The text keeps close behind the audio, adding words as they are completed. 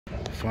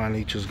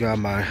Finally just got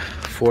my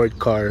Ford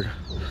card,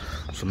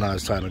 so now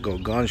it's time to go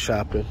gun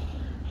shopping.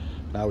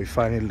 Now we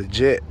finally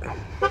legit.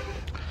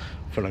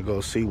 Finna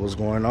go see what's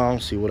going on,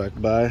 see what I can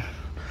buy.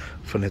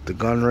 Finna hit the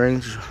gun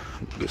range,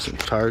 get some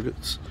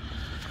targets,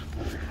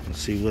 and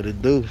see what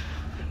it do.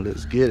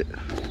 Let's get it.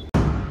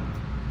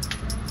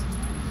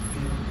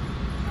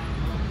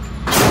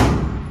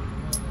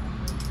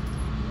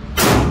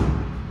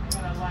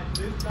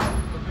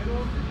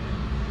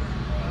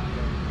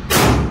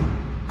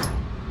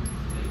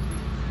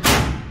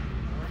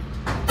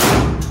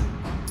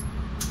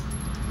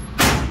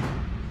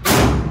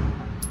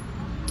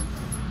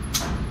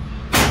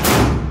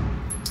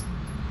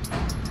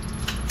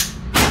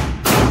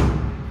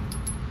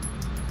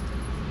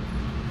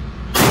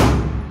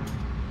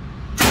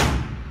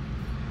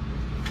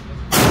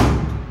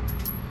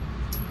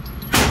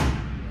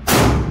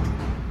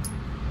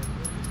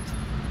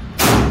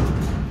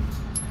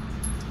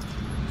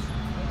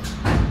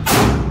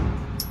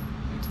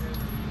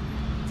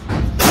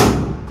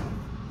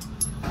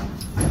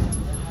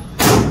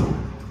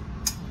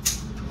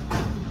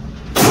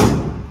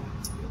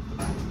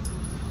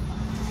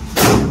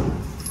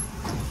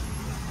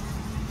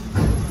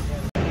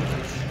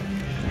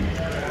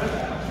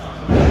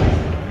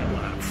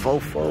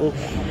 Fofo.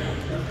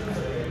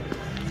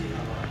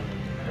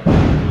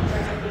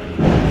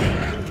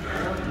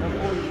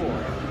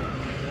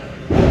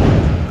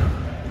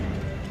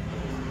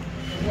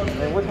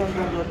 What time do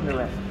you go to the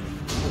rest?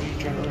 What are you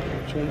trying to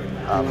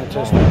I'm gonna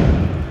test it.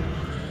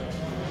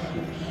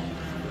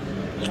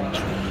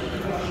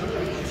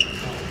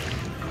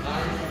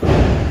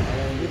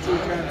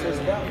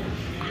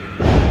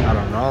 I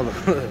don't know.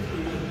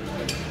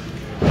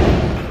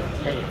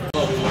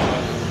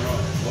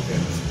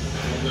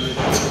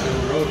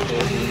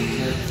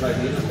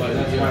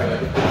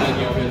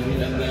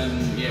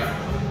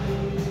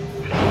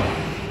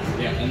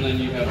 And then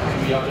you have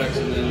three objects,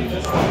 and then you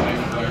just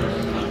magnify them.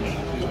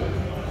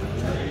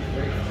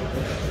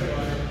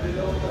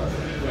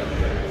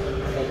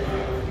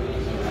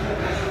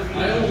 I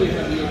only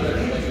have the effect,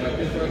 like my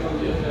kids rifle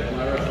the effect,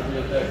 my rifle the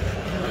effect,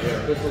 my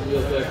pistol the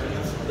effect.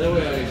 That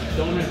way I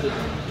don't have to,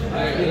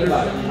 there's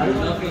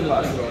nothing to think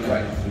about.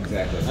 Right,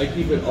 exactly. I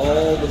keep it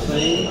all the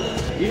same.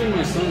 Even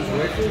my son's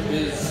rifle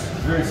is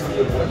very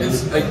similar.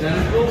 It's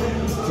identical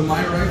to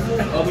my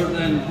rifle, other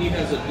than he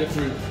has a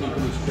different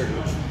company's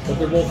trigger. But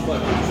they're both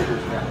 5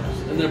 triggers,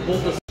 and they're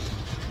both the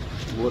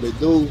same. What it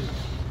do?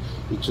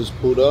 We just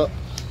pulled up.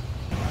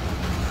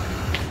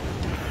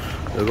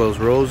 There goes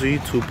Rosie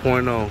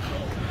 2.0.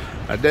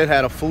 I did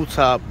have a full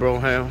top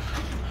Brougham.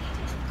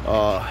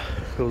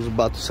 It was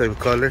about the same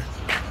color.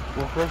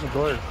 Well, close the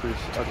door, please.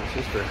 Other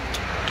sister.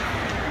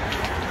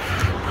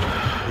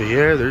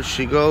 Yeah, there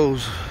she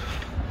goes.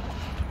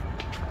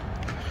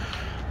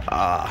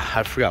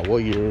 I forgot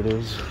what year it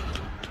is.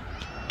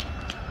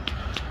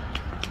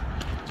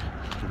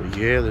 But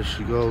yeah, there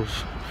she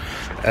goes.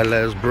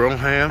 LS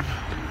Brougham.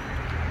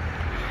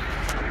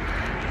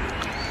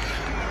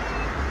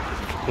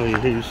 Oh, you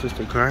hear your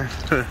sister crying?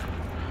 That's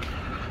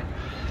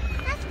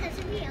because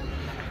of you.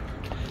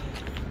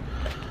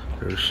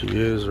 There she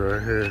is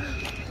right here.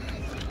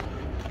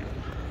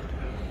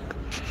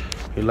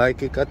 You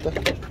like it, Kata?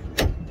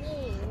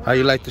 How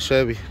you like the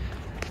Chevy?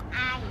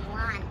 I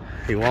want.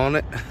 You want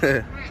it?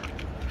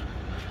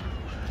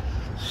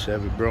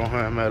 Chevy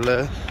Brougham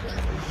LS.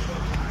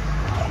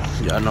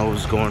 Y'all know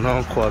what's going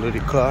on. Quality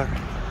car.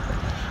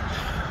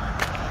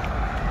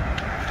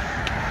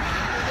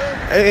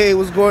 Hey,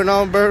 what's going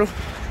on, Berto?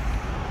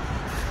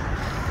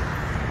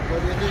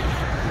 What do you think?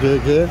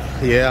 Good, good.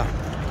 Yeah.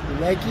 You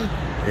like it?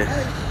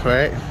 Yeah.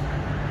 Right?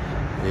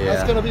 Yeah.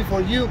 That's gonna be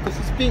for you because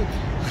it's pink.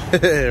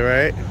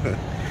 Right?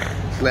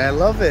 I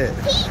love it.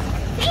 Pink!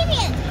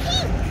 Fabian!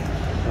 Pink!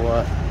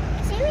 What?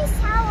 Series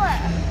Tower!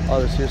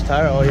 Oh, the Sears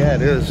tire? Oh, yeah,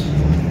 it is.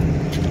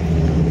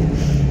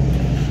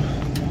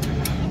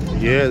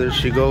 Yeah, there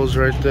she goes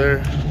right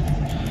there.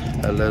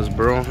 LS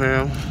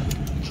Brougham.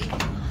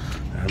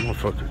 That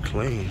motherfucker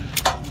clean.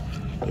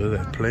 Look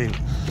at that plane.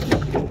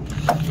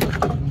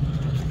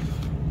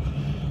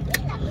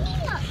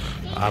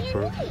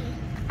 Opera.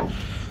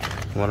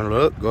 Wanna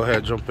look? Go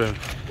ahead, jump in.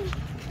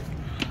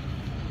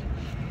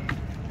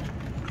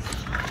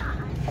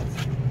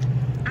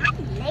 I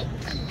like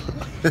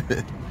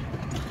it.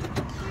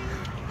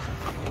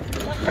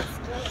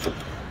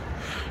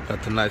 Got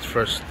the nice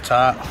fresh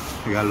top.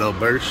 You got a little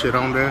bird shit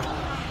on there.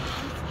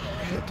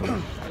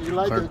 You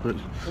like carpet.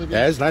 it?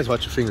 Yeah, it's nice.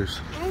 Watch your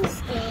fingers. I'm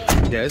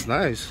scared. Yeah, it's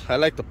nice. I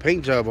like the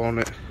paint job on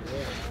it.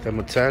 The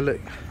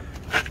metallic.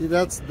 See,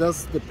 that's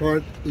the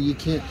part that you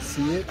can't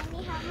see it.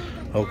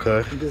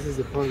 Okay. And this is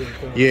the part that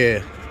comes.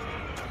 Yeah.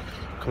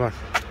 Come on.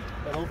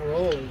 But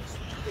overall, it's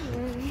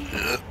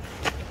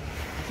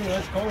a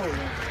nice color.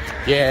 Man.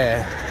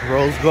 Yeah.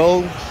 Rose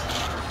gold.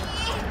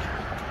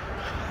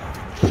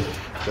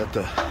 Got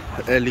the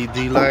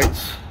LED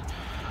lights.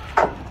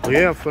 But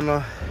yeah, I'm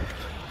finna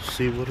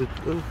see what it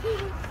do.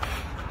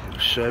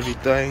 Chevy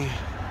thing.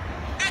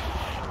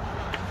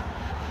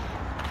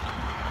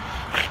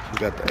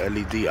 Got the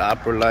LED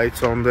opera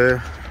lights on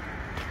there.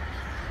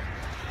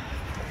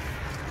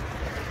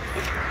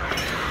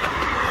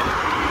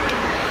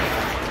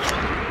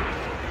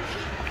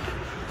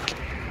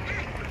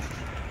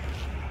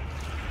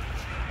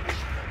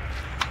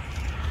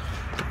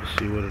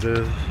 it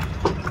is.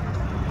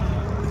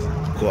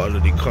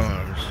 Quality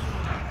cars.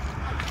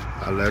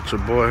 I'll let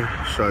your boy,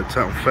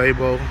 Short-Town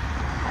Fabo.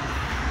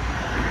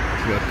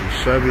 Got these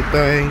Chevy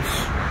things.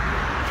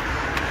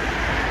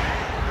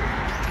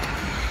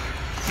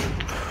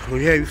 Well,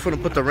 yeah, we're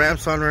finna put the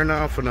ramps on right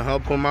now. I'm finna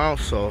help them out,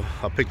 so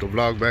I'll pick the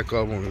vlog back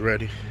up when we're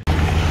ready.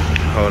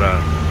 Hold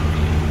on.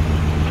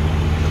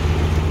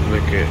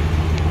 Look it.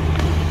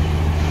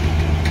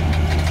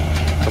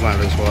 Come on,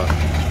 let's walk.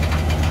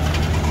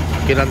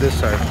 Get on this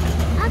side.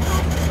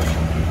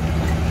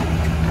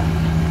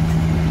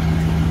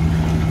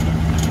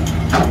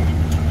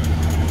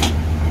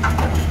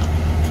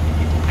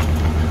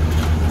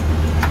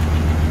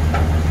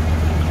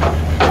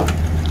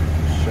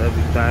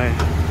 Chevy thing.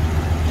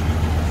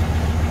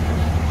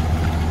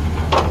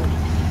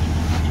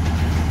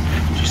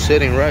 She's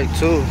sitting right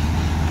too.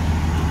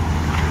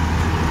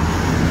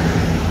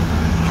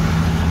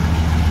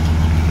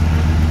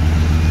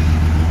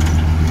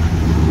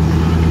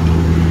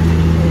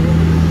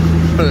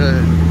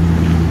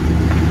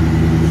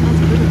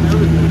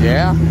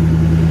 Yeah?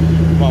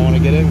 Come on, want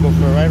to get in? Go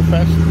for a ride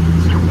fast?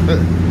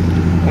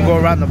 We'll go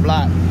around the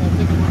block.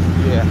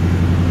 Yeah.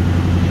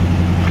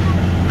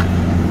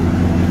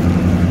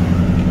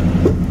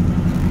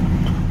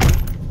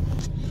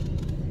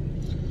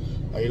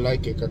 How you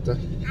like it, Kata?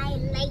 I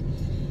like.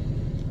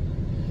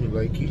 You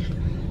like it?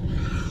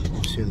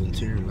 Let's see the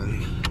interior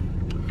like.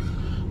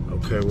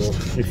 Okay, well,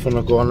 we're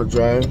finna go on the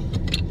drive.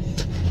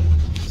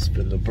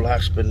 Spin the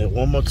block, spin it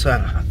one more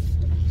time.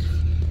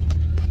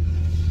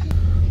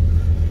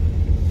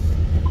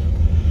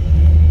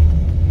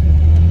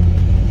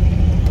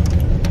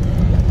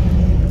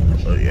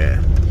 Oh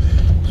yeah,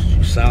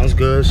 she sounds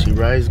good, she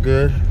rides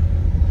good.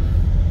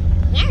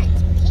 Yeah,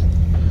 it's pink.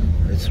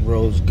 It's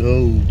rose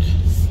gold.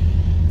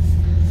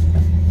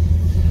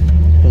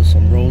 Put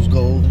some rose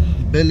gold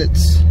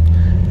billets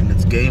and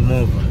it's game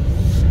over.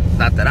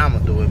 Not that I'm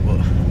gonna do it, but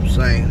I'm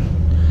saying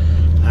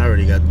I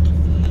already got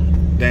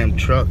damn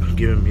truck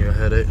giving me a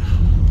headache.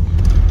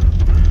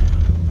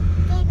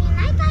 Baby,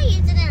 I thought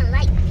you didn't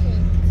like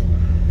pink.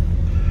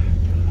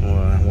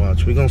 Well,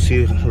 watch, we gonna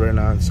see it right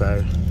now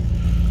inside.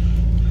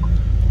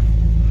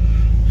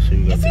 So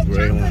you got It's the a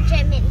gray jungle one.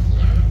 gym in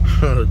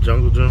here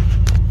Jungle gym.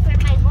 for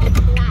my whole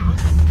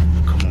class.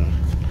 Come on.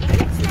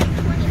 And it's like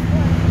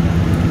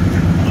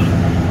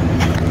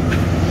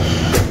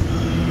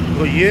 24.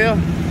 Well, yeah,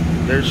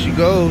 there she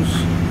goes.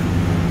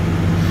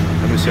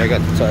 Let me see, I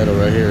got the title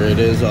right here. It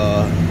is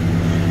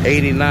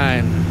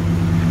 89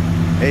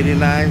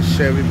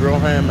 Chevy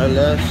Brougham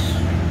LS.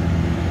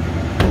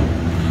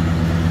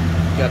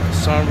 Got the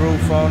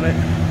sunroof on it.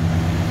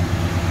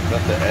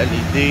 Got the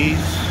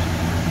LEDs.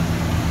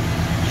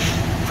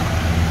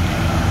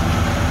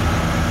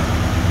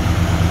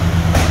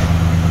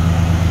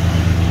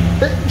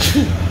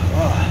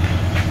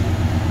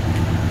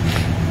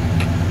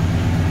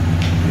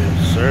 Yes,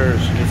 sir.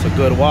 She gets a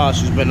good wash.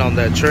 She's been on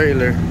that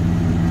trailer.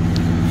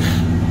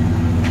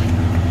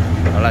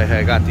 I like how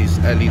I got these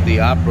LED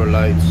opera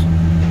lights.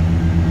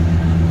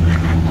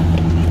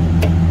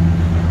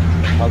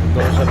 How the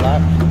doors are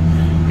locked?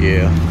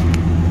 Yeah.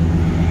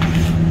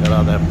 Got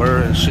all that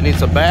burn. She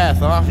needs a bath,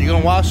 huh? You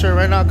gonna wash her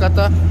right now,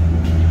 Kata? I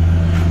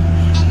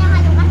know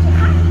how to wash a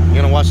car. You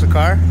gonna wash the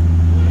car?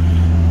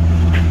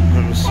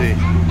 Let me see.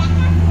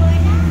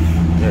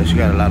 Yeah, she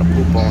got a lot of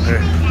poop on her.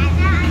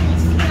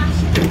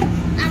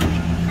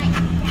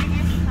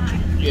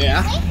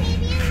 Yeah.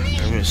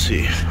 Let me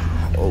see.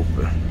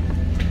 Open.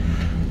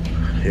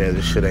 Yeah,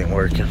 this shit ain't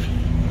working.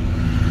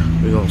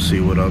 We gonna see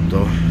what up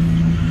though.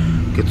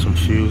 Get some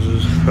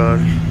fuses,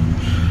 probably.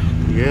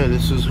 Yeah,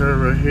 this is her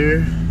right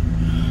here.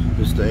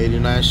 This is the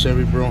 89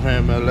 Chevy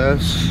Brougham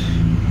LS.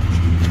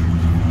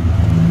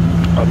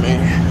 I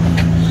mean,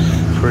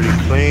 pretty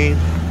clean.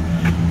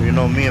 You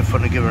know me, I'm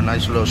finna give her a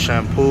nice little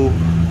shampoo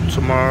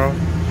tomorrow.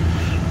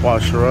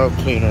 Wash her up,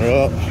 clean her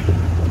up.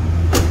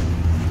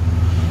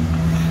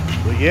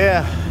 But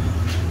yeah,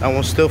 that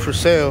one's still for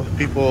sale.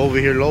 People over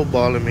here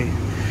lowballing me.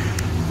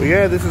 But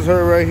yeah, this is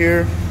her right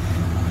here.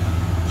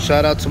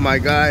 Shout out to my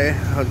guy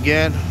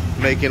again,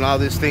 making all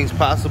these things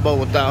possible.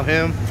 Without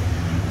him,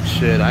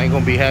 shit, I ain't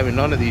gonna be having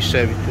none of these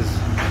Chevy because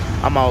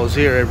I'm always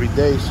here every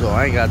day, so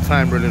I ain't got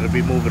time really to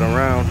be moving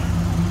around.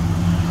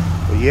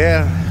 But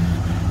yeah,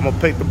 I'm gonna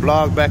pick the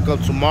vlog back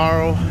up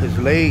tomorrow. It's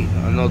late.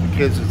 I know the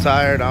kids are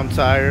tired. I'm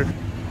tired.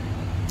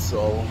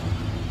 So,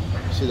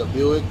 see the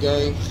Buick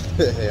gang?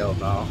 Hell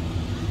no.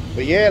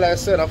 But yeah, like I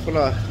said, I'm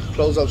gonna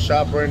close up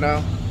shop right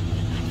now.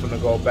 I'm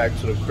gonna go back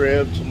to the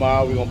crib.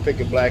 Tomorrow we're gonna pick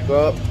it back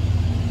up.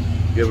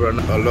 Give her a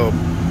little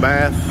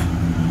bath.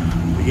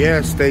 But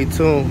yeah, stay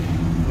tuned.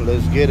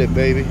 Let's get it,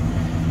 baby.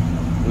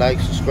 Like,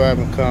 subscribe,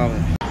 and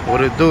comment.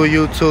 What it do,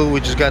 YouTube? We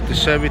just got the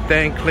Chevy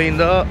thing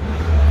cleaned up.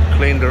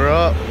 Cleaned her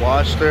up,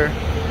 washed her.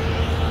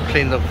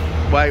 Cleaned the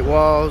white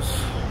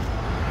walls.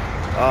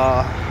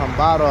 I'm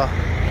about to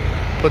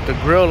put the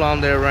grill on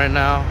there right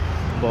now.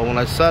 But when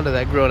I saw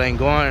that grill ain't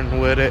going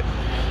with it,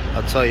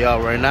 I'll tell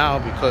y'all right now,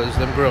 because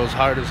them grills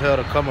hard as hell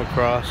to come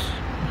across.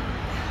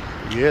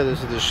 Yeah,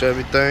 this is the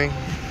Chevy thing.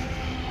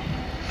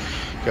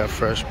 Got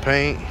fresh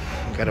paint,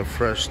 got a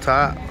fresh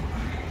top,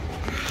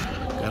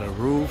 got a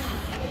roof,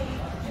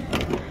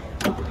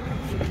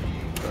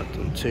 got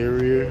the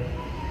interior,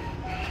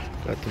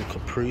 got them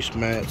Caprice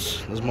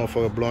mats. This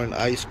motherfucker blowing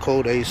ice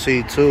cold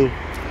AC too.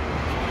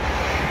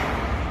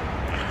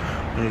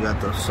 And you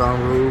got the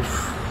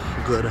sunroof,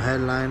 good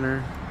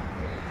headliner,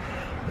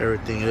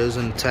 everything is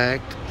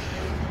intact.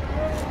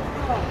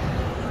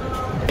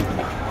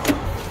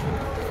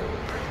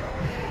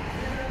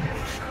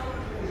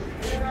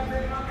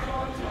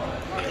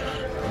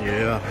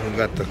 Yeah, we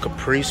got the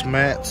Caprice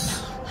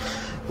mats.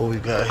 What we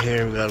got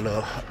here, we got a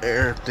little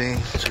air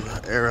thing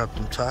to air up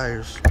them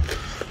tires.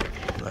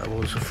 That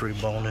was a free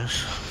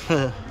bonus.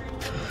 Yeah,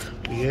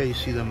 you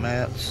see the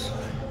mats.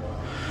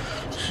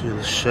 See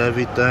the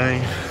Chevy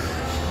thing.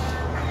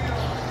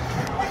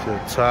 See the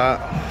top.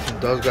 It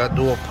does got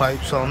dual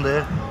pipes on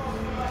there.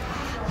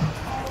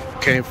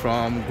 Came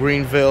from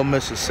Greenville,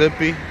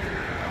 Mississippi.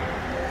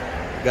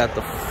 Got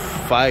the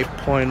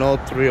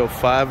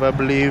 5.0305, I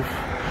believe.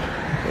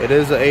 It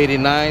is an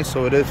 89,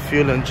 so it is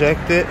fuel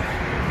injected.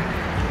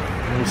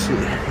 Let me see.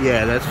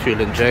 Yeah, that's fuel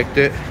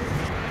injected.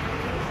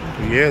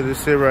 Yeah,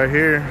 this is it right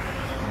here.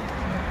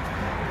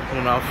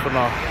 You know, I'm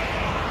finna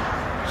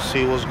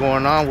see what's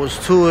going on, what's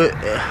to it.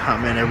 I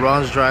mean, it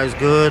runs, drives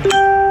good.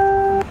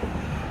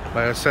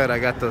 Like I said, I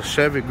got the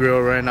Chevy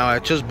grill right now. I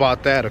just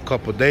bought that a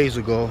couple days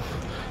ago,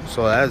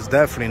 so that's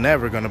definitely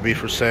never gonna be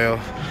for sale.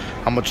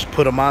 I'm gonna just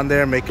put them on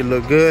there, make it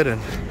look good, and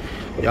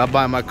y'all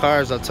buy my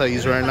cars, I'll tell you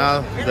right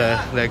now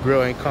that that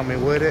grill ain't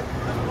coming with it.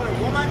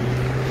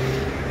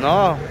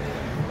 No.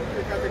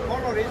 Because the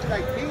color is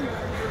like pink.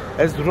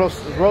 It's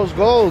rose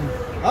gold.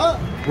 Huh?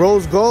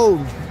 Rose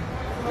gold.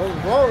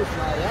 Rose,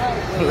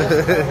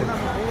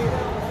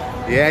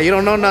 Yeah, you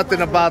don't know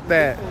nothing about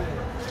that.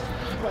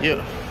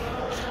 You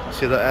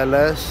see the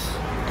LS?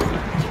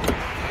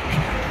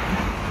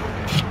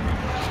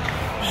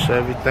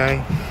 Chevy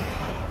thing.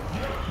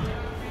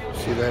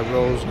 See that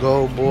rose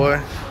gold, boy?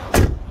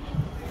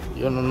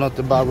 You don't know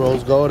nothing about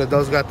rose gold. It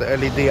does got the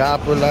LED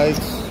opera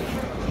lights.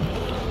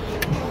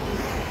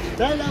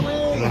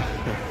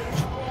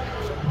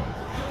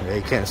 Yeah,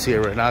 you can't see it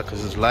right now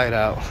because it's light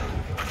out.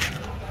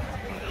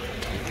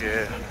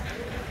 Yeah.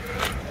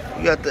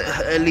 You got the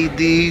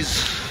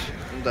LEDs,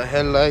 the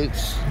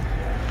headlights.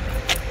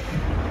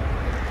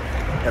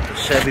 Got the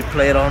Chevy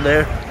plate on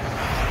there.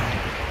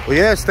 Well,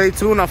 yeah, stay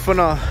tuned. I'm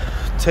finna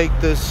take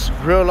this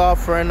grill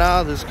off right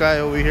now. This guy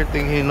over here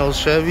thinking he knows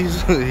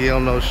Chevys. He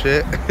don't know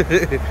shit.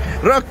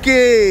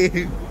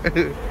 Rocky!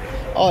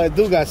 Oh, that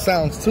dude got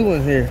sounds too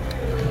in here.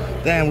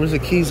 Damn, where's the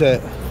keys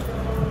at?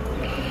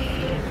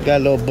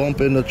 Got a little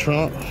bump in the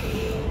trunk.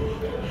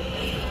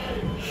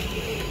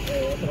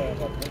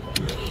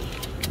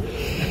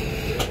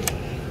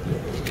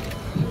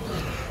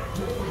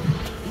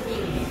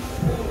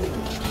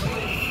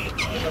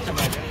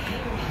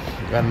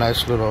 Got a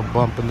nice little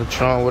bump in the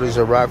trunk. What is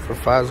it, Rockford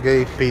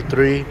Fosgate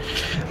P3?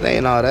 They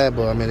ain't all that,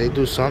 but I mean, they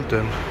do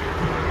something.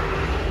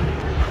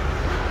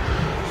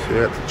 So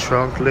you got the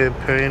trunk lid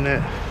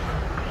painted.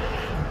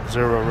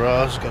 Zero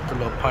rust. Got the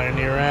little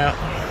Pioneer amp.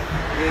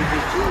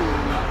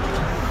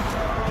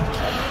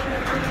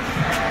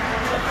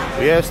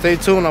 But yeah, stay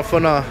tuned. I'm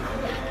gonna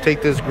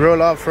take this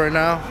grill off right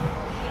now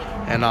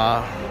and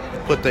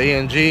put the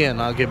ENG,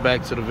 and I'll get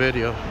back to the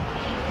video.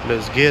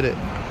 Let's get it.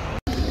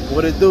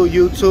 What it do,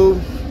 YouTube?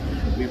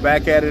 We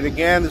back at it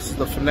again. This is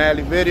the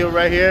finale video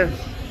right here.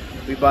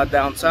 We bought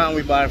downtown.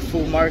 We bought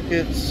food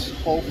markets,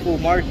 Whole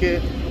Food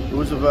Market,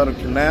 Roosevelt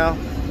Canal.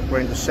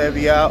 Bring the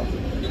Chevy out,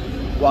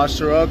 washed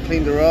her up,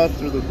 cleaned her up,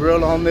 threw the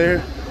grill on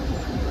there.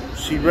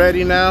 She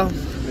ready now,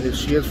 and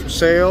she is for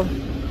sale.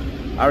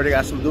 I already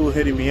got some dude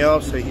hitting me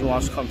up, saying he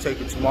wants to come take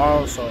it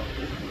tomorrow, so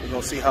we're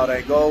gonna see how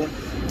that go.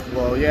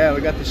 Well, yeah,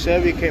 we got the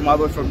Chevy. Came all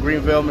the way from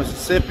Greenville,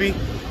 Mississippi.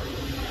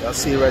 Y'all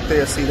see it right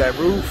there. See that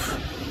roof?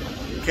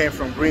 It came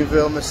from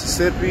Greenville,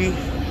 Mississippi.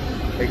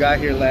 They got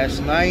here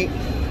last night.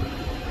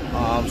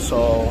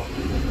 So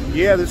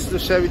yeah, this is the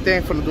Chevy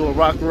thing. Finna do a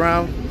rock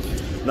around.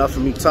 Enough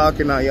of me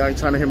talking. Now y'all ain't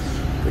trying to hear me.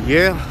 But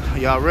yeah,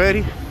 y'all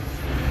ready?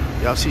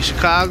 Y'all see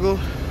Chicago?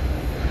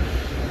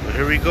 But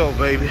here we go,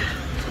 baby.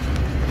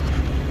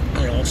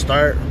 We're gonna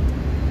start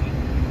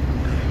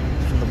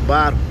from the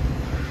bottom.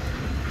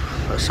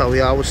 That's how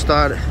we always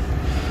started.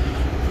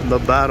 From the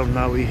bottom,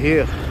 now we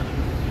here.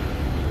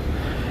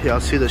 Y'all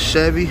see the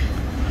Chevy?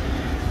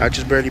 I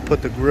just barely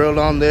put the grill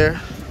on there.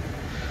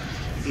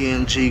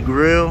 ENG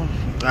grill.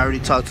 I already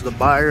talked to the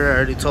buyer. I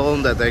already told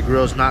him that that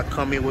grill's not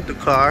coming with the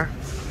car.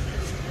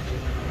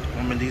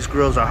 I mean, these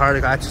grills are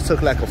hard. I just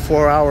took like a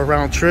 4-hour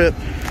round trip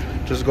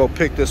just to go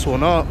pick this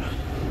one up.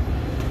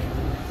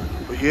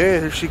 But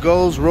yeah, here she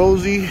goes,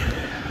 Rosie.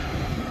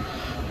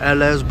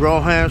 LS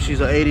Brougham.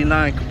 She's an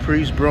 89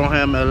 Caprice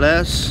Brougham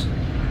LS.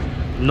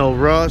 No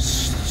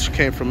rust. She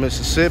came from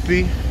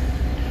Mississippi.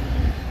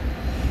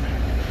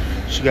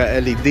 She got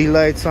LED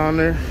lights on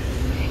there.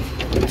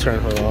 Let me turn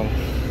her on.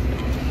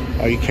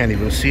 Oh, you can't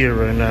even see her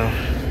right now.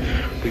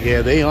 But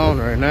yeah, they on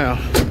right now.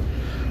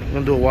 I'm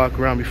gonna do a walk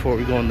around before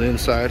we go on the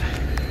inside.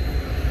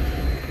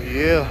 But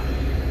yeah,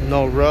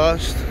 no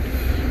rust.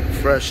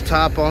 Fresh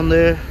top on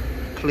there,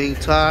 clean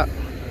top.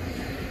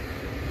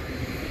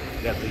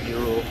 Got the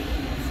Euro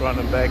front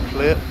and back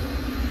clip.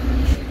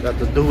 Got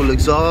the dual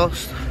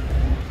exhaust.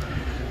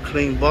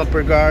 Clean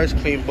bumper guards,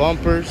 clean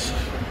bumpers.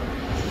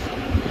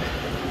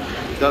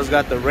 Does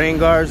got the rain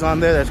guards on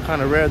there. That's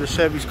kind of rare. The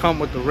Chevys come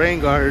with the rain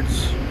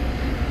guards.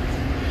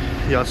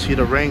 Y'all see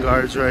the rain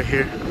guards right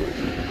here.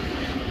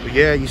 But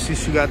yeah, you see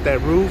she got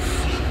that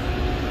roof.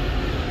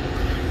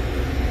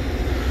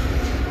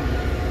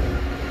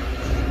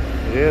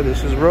 Yeah,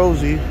 this is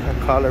Rosie. I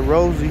call it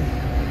Rosie.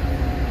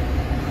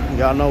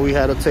 Y'all know we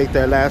had to take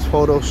that last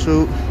photo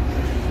shoot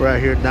right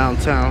here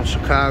downtown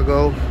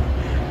Chicago.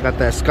 Got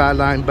that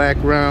skyline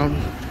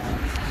background.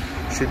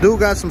 She do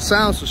got some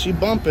sound, so she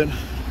bumping.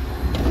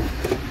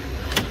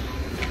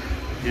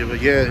 Yeah,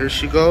 but yeah, here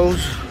she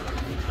goes.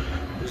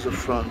 There's the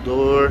front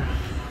door.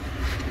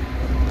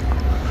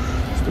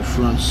 It's the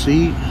front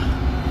seat.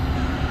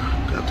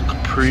 Got the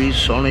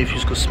Caprice. Only if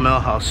you could smell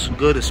how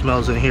good it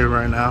smells in here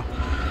right now.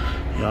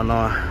 Y'all know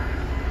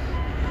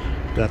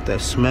I got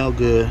that smell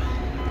good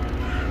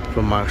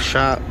from my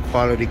shop.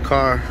 Quality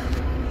car.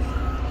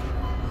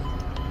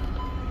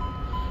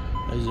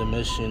 Isn't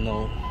missing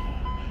no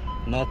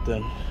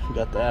nothing.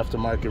 Got the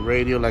aftermarket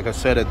radio. Like I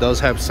said, it does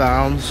have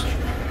sounds.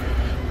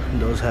 It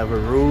does have a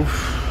roof.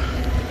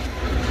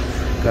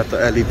 Got the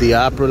LED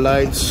opera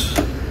lights.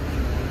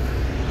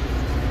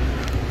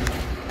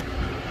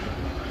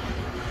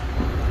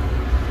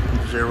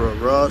 Zero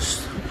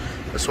rust.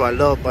 That's why I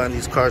love buying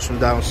these cars from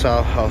down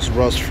south, how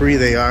rust free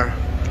they are.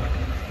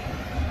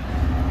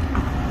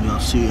 Y'all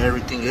see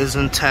everything is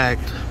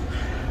intact.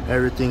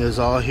 Everything is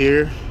all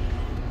here.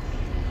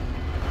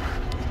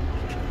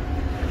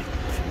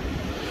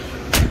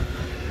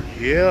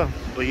 Yeah,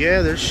 but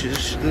yeah, this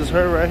is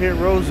her right here,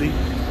 Rosie.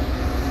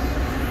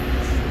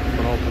 I'm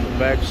gonna open the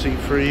back seat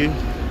for you.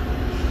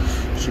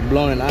 She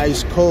blowing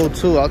ice cold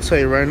too, I'll tell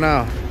you right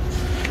now.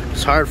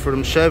 It's hard for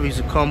them Chevys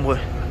to come with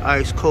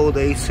ice cold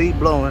AC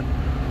blowing.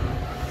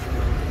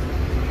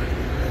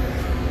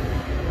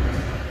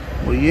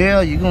 Well,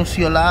 yeah, you're gonna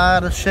see a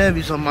lot of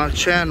Chevys on my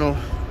channel.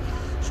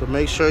 So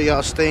make sure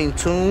y'all stay in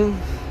tune.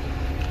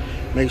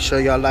 Make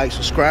sure y'all like,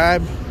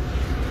 subscribe.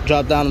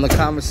 Drop down in the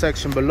comment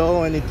section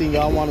below anything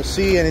y'all want to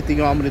see, anything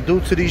y'all want me to do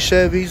to these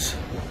Chevys.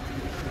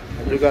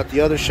 We got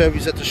the other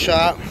Chevys at the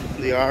shop.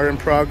 They are in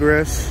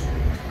progress.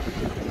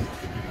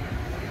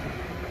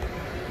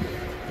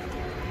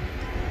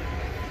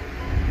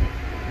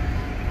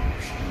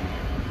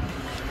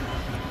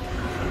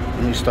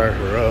 Let me start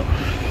her up.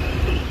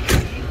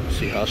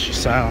 See how she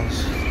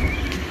sounds.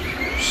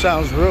 She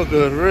sounds real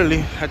good,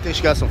 really. I think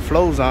she got some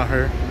flows on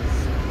her.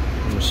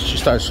 She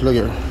starts to look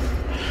at her.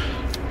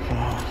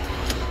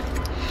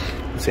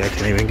 See, I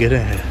can't even get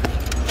in here.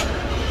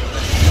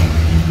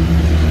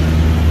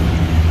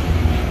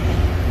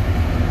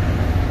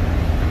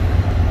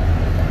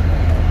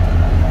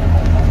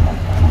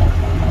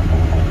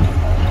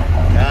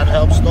 God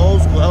helps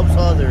those who helps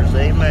others.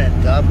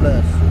 Amen. God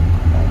bless.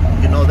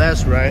 You know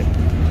that's right.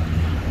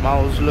 I'm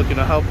always looking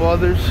to help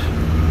others.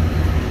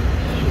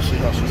 Let's see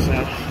how she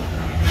sounds.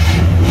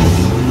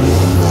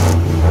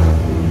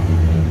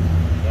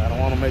 Yeah, I don't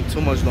want to make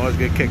too much noise,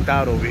 get kicked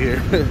out over here.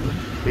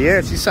 But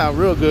yeah, she sound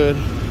real good.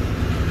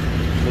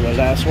 For the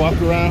last walk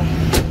around.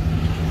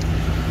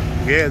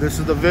 Yeah, this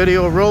is the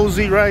video of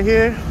Rosie right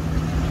here.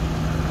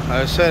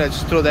 Like I said, I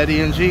just threw that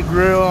ENG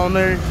grill on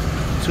there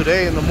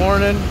today in the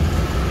morning.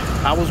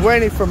 I was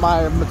waiting for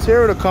my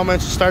material to come in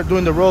to start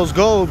doing the rose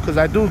gold, because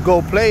I do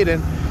gold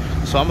plating.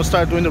 So I'm gonna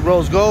start doing the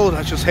rose gold.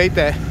 I just hate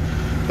that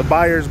the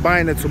buyer's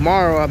buying it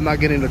tomorrow. I'm not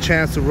getting a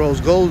chance to rose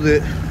gold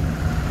it.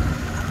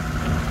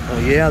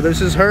 Oh yeah,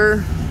 this is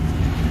her.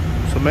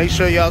 So make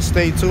sure y'all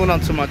stay tuned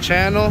onto my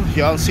channel.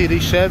 Y'all see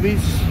these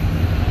Chevys.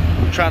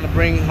 I'm trying to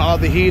bring all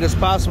the heat as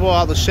possible,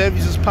 all the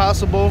Chevys as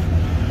possible,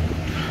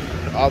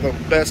 all the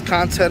best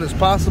content as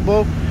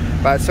possible.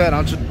 But I said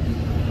I'm just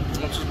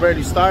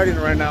barely starting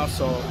right now,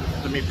 so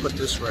let me put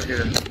this right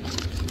here.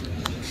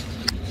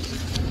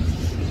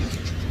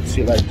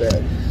 See, like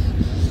that.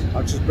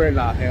 I'm just barely,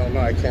 nah, hell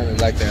no, I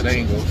can't like that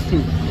angle.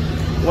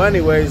 Well,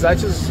 anyways, I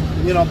just,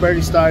 you know,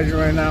 barely started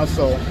right now,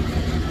 so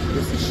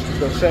this is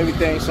the Chevy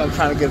thing, so I'm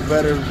trying to get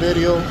better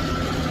video.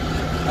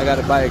 I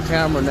gotta buy a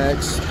camera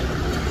next.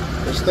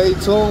 But stay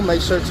tuned,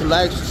 make sure to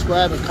like,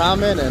 subscribe, and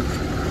comment, and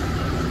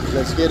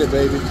let's get it,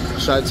 baby.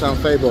 Chi-Town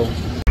Fabo.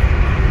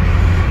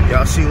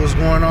 Y'all see what's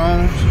going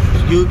on?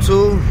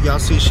 YouTube, y'all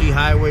see she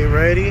highway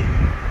ready.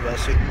 Y'all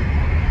see.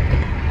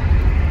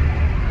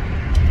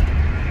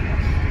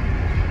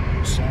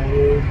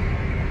 Sunroof.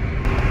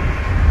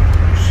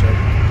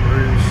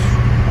 Caprice.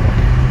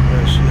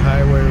 Yeah, she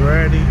highway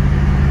ready.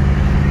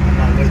 I'm on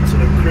my way to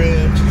the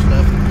crib. Just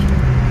left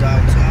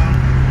downtown.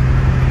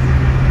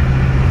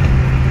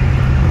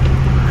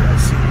 Y'all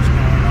see what's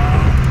going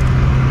on.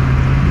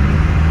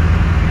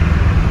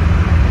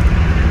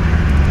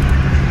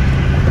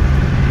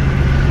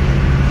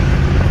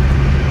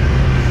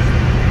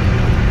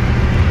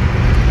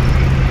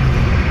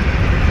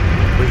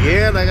 But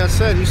yeah, like I said.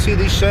 said, you see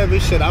these Chevy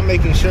shit, I'm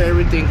making sure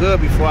everything good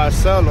before I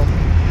sell them.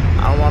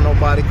 I don't want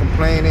nobody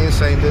complaining,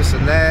 saying this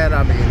and that.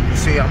 I mean, you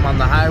see I'm on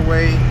the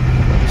highway.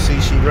 You see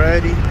she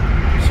ready.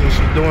 You see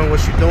she doing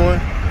what she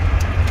doing.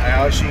 I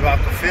actually about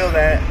to feel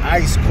that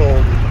ice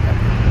cold.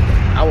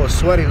 I was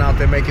sweating out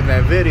there making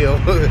that video.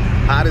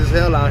 Hot as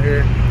hell out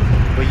here.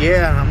 But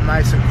yeah, I'm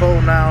nice and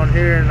cold now in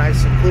here,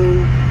 nice and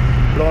cool.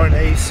 Blowing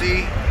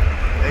AC.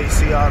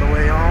 AC all the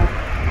way on.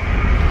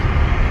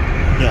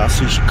 Yeah, I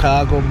see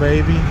Chicago,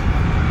 baby.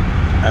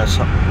 That's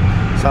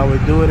how we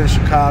do it in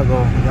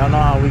Chicago. Y'all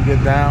know how we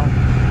get down.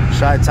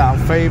 Chi-Town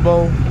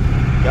Fable.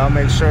 Y'all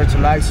make sure to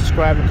like,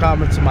 subscribe, and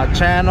comment to my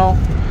channel.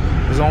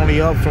 It's only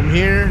up from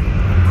here.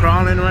 I'm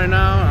crawling right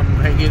now.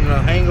 I'm getting the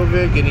hang of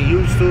it, getting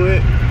used to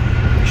it.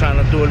 I'm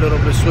trying to do a little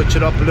bit, switch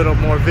it up a little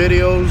more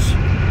videos.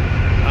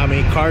 I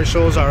mean, car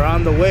shows are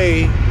on the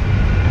way.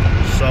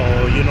 So,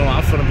 you know,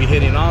 I'm gonna be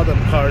hitting all them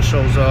car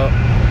shows up.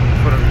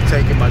 I'm gonna be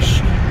taking my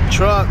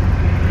truck.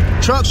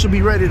 Truck should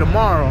be ready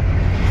tomorrow.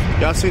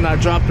 Y'all seen I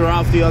dropped her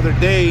off the other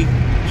day.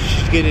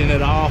 She's getting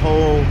it all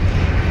whole,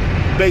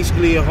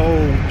 basically a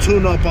whole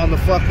tune-up on the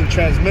fucking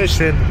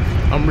transmission.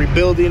 I'm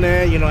rebuilding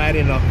it, you know,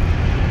 adding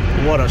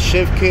a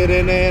shift kit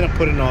in it. I'm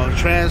putting a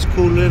trans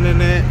coolant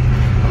in it.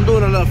 I'm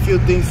doing a few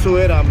things to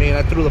it. I mean,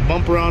 I threw the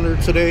bumper on her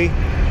today,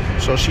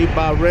 so she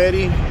about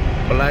ready.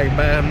 But like,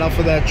 enough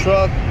of that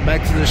truck.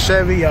 Back to the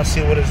Chevy. Y'all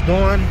see what it's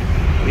doing.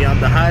 We on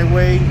the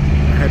highway,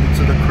 headed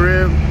to the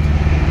crib.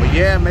 But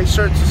yeah, make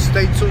sure to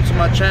stay tuned to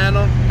my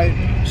channel.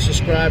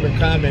 Subscribe and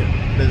comment.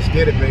 Let's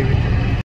get it, baby.